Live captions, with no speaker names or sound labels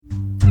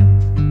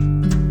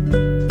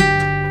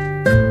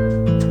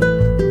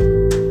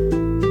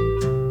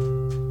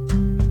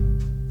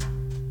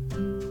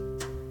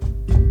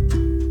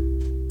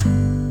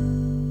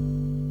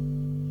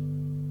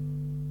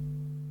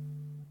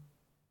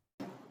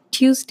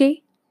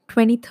Tuesday,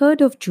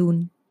 23rd of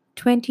June,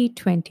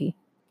 2020.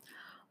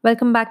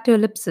 Welcome back to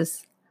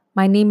Ellipsis.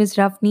 My name is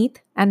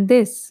Ravneet and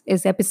this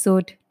is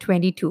episode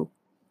 22.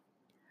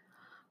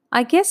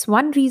 I guess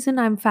one reason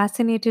I'm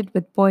fascinated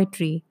with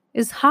poetry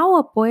is how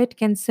a poet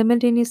can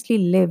simultaneously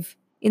live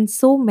in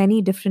so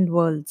many different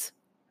worlds.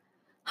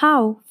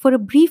 How, for a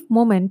brief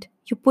moment,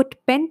 you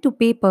put pen to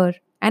paper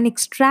and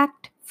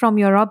extract from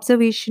your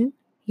observation,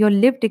 your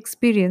lived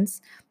experience,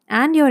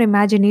 and your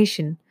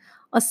imagination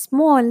a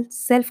small,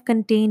 self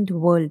contained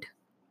world.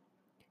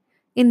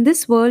 In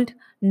this world,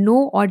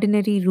 no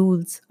ordinary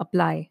rules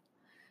apply.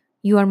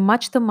 You are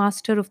much the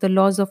master of the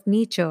laws of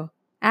nature,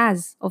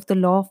 as of the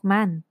law of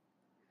man.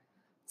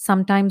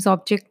 Sometimes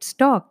objects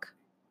talk,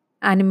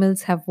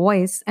 animals have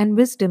voice and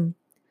wisdom,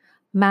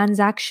 man's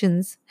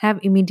actions have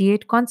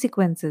immediate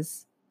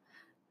consequences.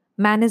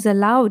 Man is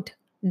allowed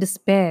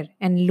despair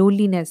and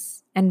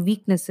loneliness and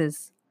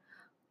weaknesses,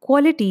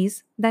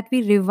 qualities that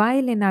we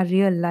revile in our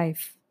real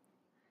life.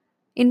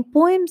 In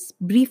poems,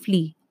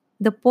 briefly,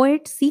 the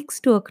poet seeks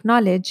to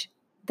acknowledge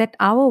that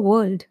our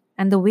world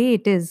and the way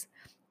it is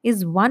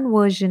one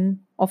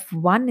version of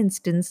one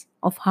instance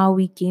of how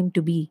we came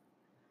to be.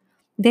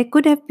 There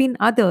could have been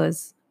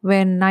others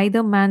where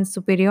neither man's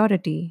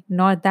superiority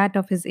nor that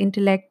of his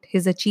intellect,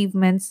 his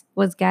achievements,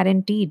 was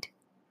guaranteed.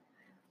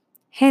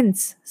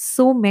 Hence,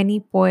 so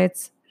many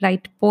poets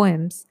write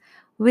poems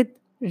with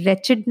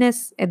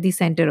wretchedness at the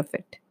center of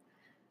it.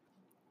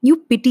 You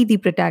pity the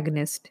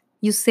protagonist.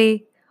 You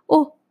say,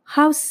 "Oh,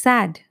 how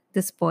sad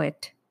this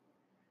poet."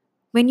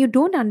 When you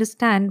don't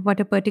understand what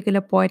a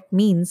particular poet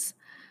means,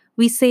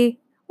 we say,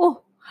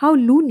 "Oh, how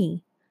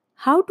loony.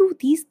 How do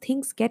these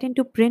things get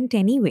into print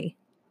anyway?"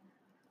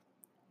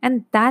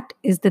 And that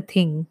is the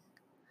thing.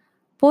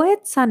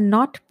 Poets are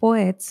not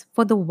poets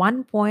for the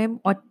one poem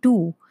or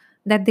two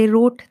that they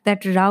wrote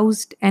that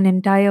roused an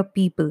entire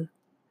people.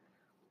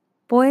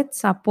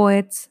 Poets are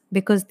poets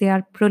because they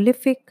are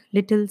prolific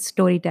little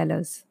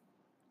storytellers.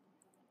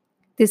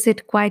 They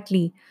sit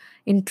quietly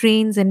in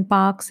trains, in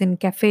parks, in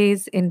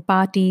cafes, in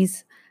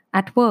parties,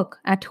 at work,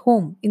 at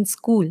home, in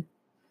school.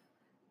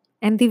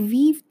 And they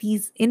weave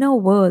these inner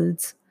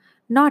worlds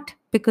not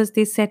because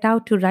they set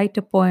out to write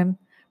a poem,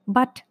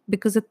 but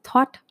because a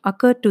thought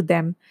occurred to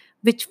them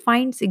which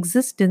finds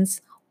existence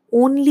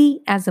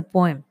only as a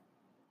poem.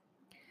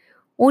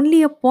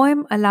 Only a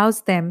poem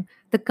allows them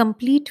the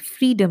complete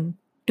freedom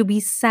to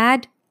be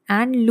sad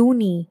and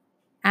loony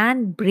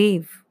and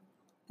brave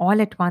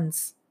all at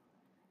once.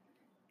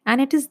 And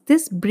it is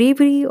this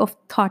bravery of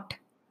thought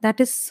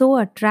that is so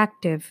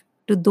attractive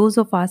to those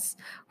of us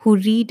who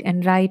read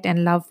and write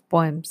and love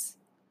poems.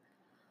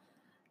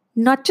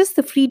 Not just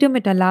the freedom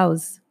it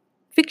allows,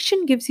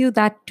 fiction gives you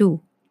that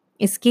too,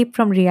 escape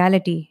from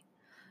reality.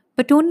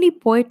 But only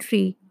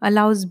poetry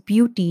allows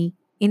beauty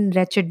in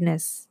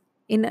wretchedness,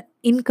 in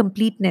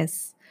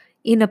incompleteness,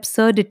 in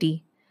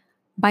absurdity,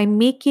 by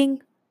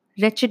making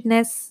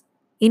wretchedness,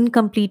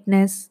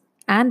 incompleteness,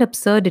 and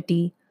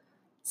absurdity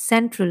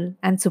central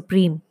and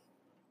supreme.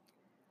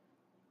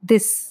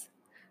 This,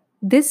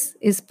 this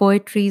is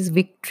poetry's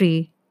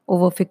victory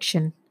over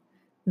fiction,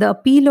 the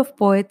appeal of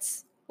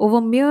poets over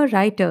mere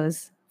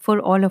writers for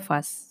all of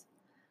us.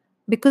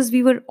 Because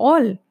we were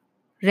all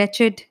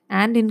wretched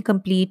and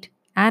incomplete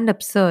and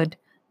absurd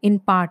in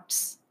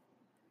parts.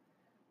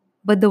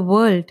 But the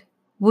world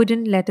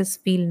wouldn't let us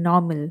feel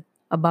normal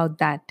about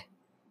that.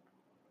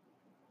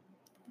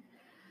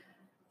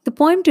 The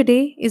poem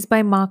today is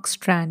by Mark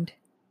Strand.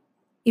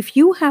 If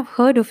you have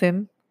heard of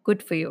him,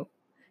 good for you.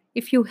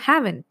 If you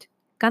haven't,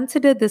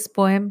 consider this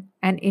poem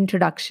an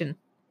introduction.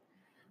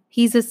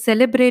 He's a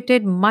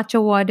celebrated, much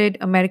awarded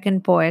American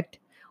poet,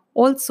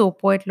 also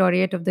poet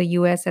laureate of the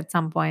US at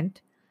some point.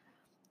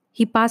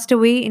 He passed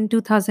away in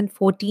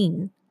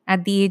 2014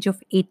 at the age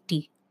of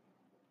 80.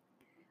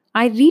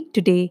 I read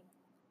today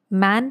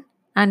Man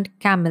and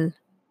Camel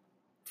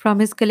from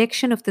his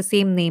collection of the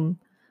same name,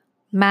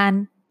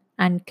 Man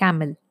and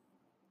Camel.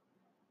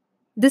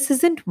 This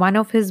isn't one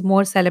of his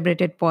more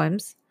celebrated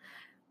poems,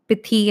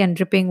 pithy and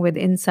dripping with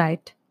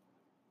insight,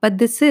 but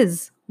this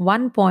is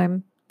one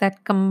poem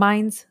that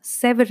combines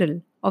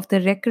several of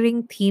the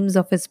recurring themes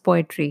of his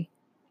poetry: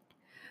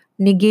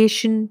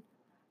 negation,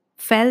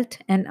 felt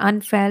and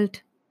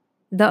unfelt,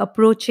 the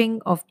approaching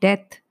of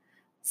death,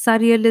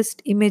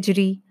 surrealist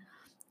imagery,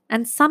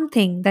 and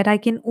something that I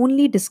can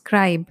only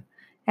describe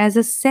as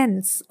a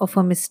sense of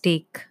a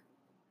mistake.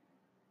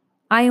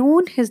 I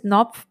own his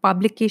Knopf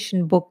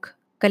publication book,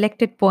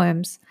 Collected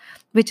Poems,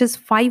 which is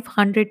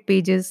 500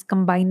 pages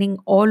combining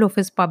all of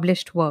his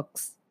published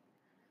works.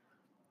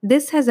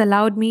 This has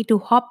allowed me to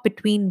hop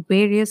between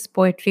various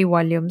poetry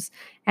volumes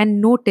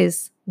and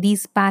notice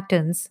these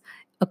patterns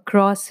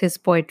across his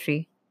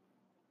poetry.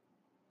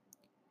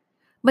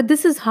 But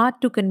this is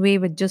hard to convey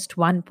with just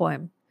one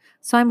poem,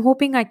 so I'm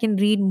hoping I can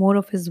read more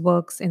of his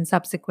works in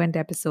subsequent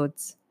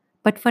episodes.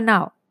 But for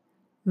now,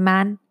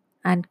 Man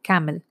and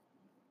Camel.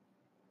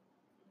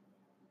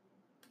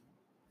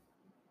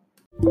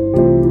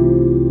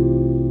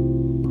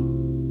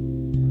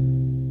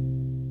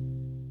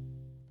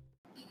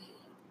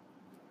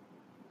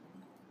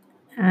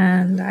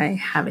 And I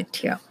have it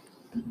here.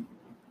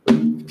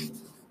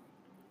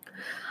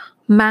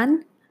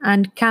 Man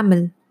and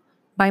Camel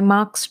by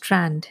Mark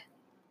Strand.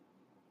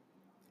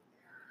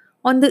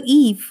 On the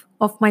eve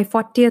of my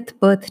 40th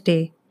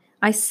birthday,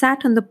 I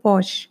sat on the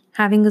porch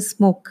having a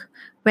smoke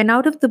when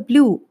out of the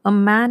blue a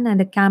man and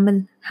a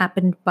camel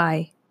happened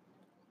by.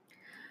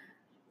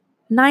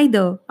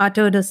 Neither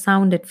uttered a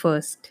sound at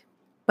first,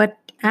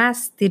 but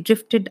as they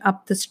drifted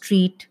up the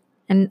street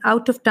and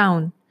out of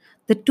town,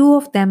 the two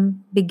of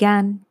them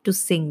began to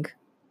sing.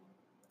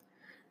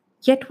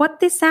 Yet what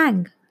they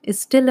sang is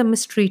still a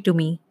mystery to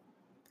me.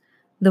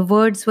 The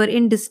words were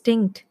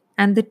indistinct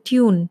and the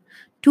tune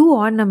too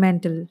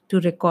ornamental to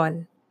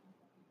recall.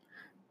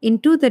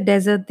 Into the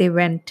desert they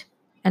went,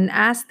 and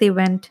as they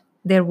went,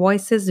 their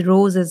voices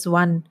rose as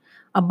one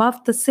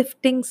above the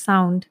sifting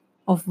sound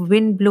of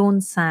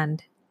wind-blown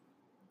sand.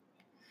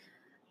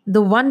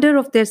 The wonder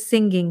of their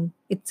singing,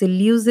 its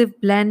elusive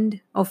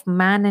blend of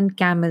man and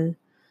camel,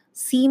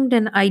 seemed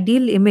an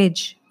ideal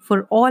image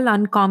for all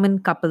uncommon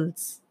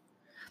couples.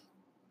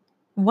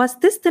 Was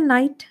this the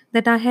night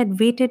that I had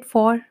waited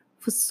for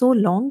so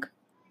long?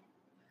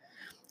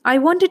 I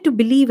wanted to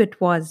believe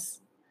it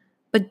was,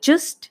 but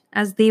just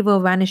as they were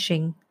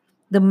vanishing,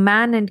 the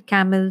man and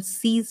camel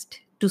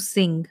ceased to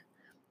sing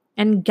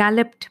and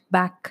galloped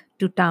back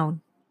to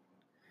town.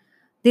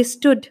 They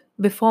stood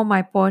before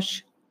my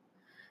porch,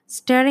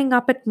 staring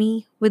up at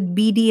me with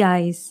beady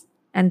eyes,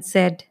 and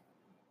said,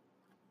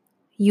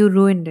 "You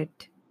ruined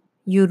it.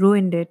 You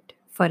ruined it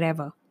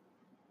forever."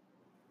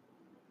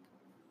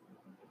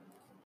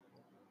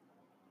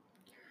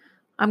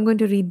 I'm going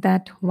to read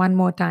that one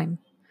more time.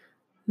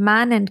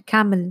 Man and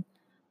Camel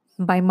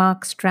by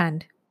Mark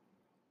Strand.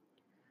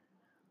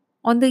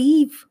 On the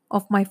eve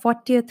of my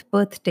 40th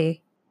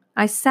birthday,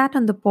 I sat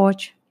on the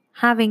porch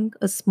having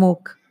a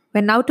smoke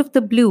when out of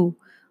the blue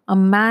a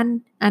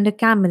man and a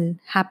camel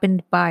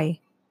happened by.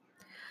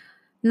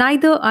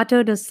 Neither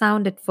uttered a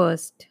sound at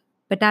first,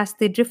 but as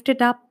they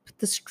drifted up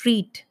the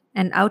street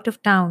and out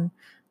of town,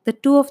 the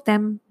two of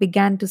them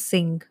began to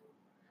sing.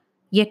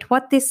 Yet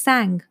what they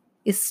sang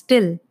is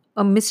still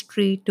a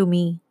mystery to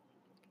me.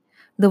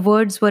 The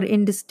words were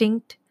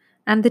indistinct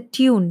and the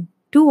tune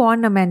too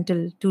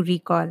ornamental to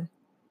recall.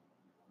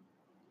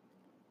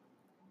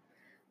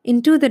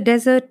 Into the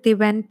desert they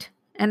went,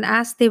 and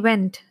as they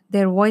went,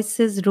 their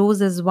voices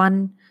rose as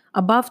one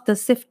above the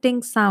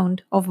sifting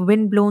sound of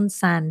wind-blown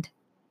sand.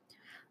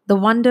 The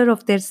wonder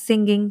of their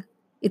singing,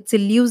 its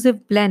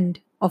elusive blend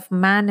of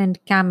man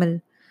and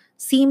camel,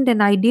 seemed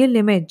an ideal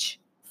image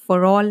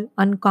for all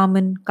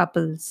uncommon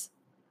couples.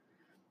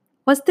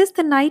 Was this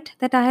the night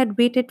that I had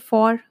waited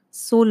for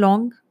so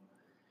long?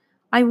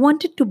 I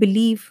wanted to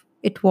believe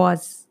it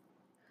was.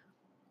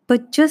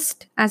 But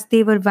just as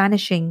they were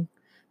vanishing,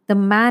 the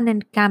man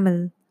and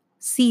camel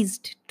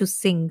ceased to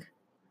sing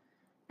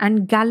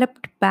and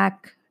galloped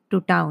back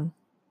to town.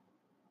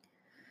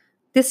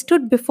 They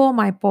stood before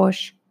my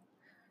porch,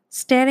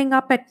 staring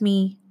up at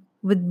me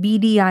with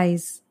beady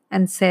eyes,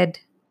 and said,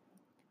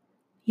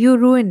 "You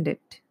ruined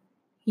it.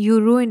 You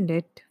ruined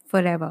it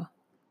forever."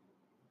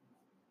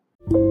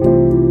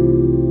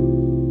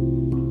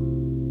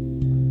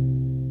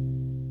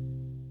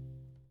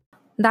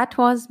 That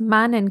was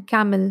Man and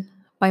Camel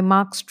by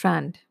Mark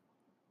Strand.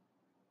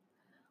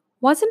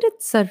 Wasn't it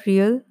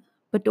surreal,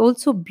 but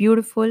also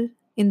beautiful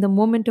in the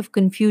moment of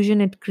confusion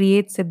it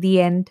creates at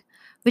the end,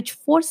 which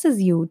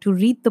forces you to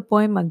read the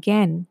poem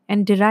again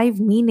and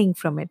derive meaning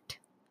from it?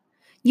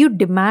 You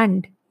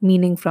demand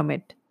meaning from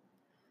it.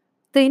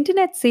 The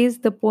internet says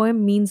the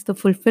poem means the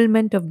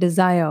fulfillment of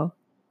desire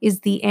is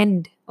the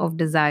end of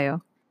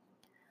desire.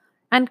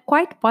 And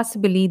quite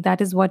possibly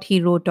that is what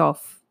he wrote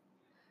of.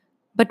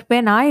 But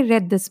when I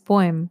read this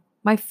poem,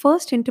 my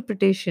first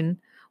interpretation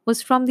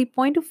was from the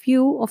point of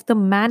view of the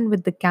man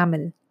with the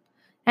camel.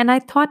 And I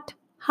thought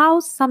how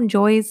some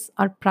joys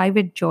are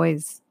private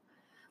joys.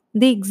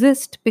 They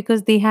exist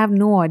because they have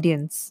no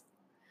audience.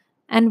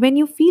 And when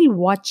you feel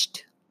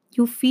watched,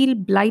 you feel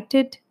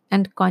blighted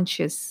and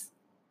conscious,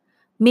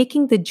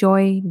 making the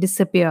joy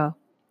disappear,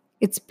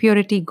 its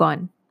purity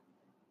gone.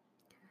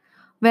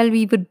 Well,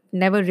 we would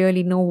never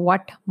really know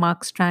what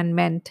Mark Strand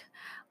meant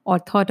or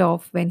thought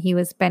of when he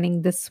was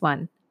penning this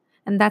one.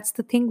 And that's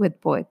the thing with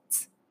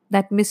poets.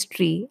 That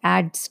mystery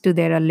adds to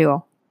their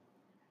allure.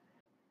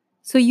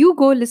 So you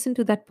go listen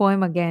to that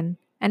poem again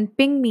and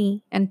ping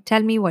me and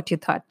tell me what you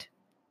thought.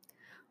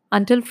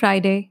 Until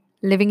Friday,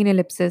 living in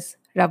ellipsis,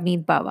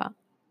 Ravneet Bawa.